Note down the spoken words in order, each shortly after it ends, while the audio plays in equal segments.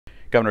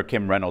Governor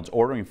Kim Reynolds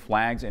ordering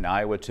flags in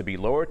Iowa to be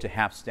lowered to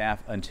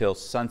half-staff until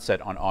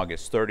sunset on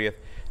August 30th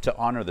to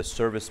honor the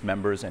service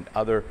members and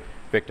other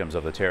victims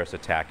of the terrorist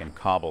attack in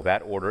Kabul.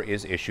 That order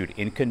is issued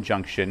in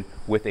conjunction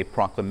with a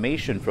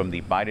proclamation from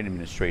the Biden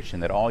administration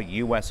that all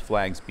U.S.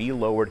 flags be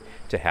lowered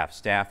to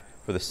half-staff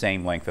for the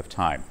same length of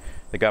time.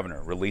 The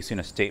governor releasing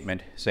a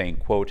statement saying,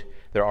 quote,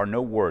 "There are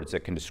no words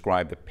that can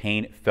describe the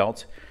pain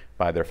felt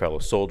by their fellow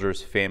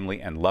soldiers,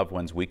 family, and loved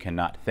ones. We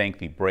cannot thank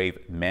the brave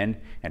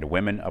men and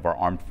women of our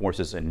armed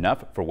forces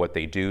enough for what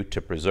they do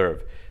to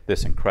preserve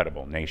this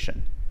incredible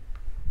nation."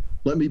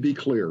 Let me be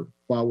clear.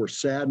 While we're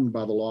saddened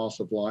by the loss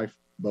of life,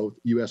 both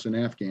U.S. and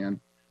Afghan,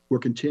 we're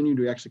continuing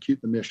to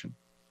execute the mission.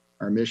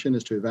 Our mission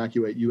is to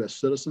evacuate U.S.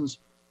 citizens,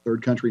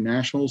 third country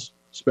nationals,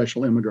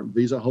 special immigrant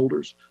visa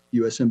holders,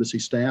 U.S. Embassy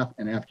staff,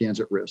 and Afghans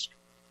at risk.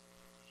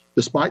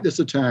 Despite this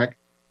attack,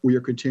 we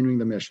are continuing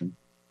the mission.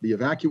 The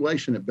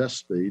evacuation at best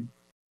speed.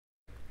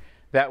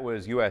 That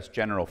was U.S.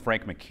 General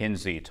Frank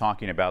McKenzie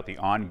talking about the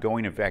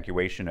ongoing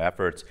evacuation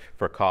efforts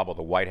for Kabul.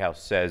 The White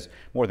House says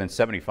more than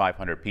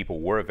 7,500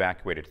 people were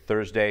evacuated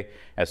Thursday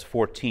as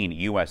 14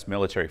 U.S.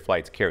 military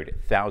flights carried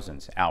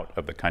thousands out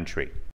of the country.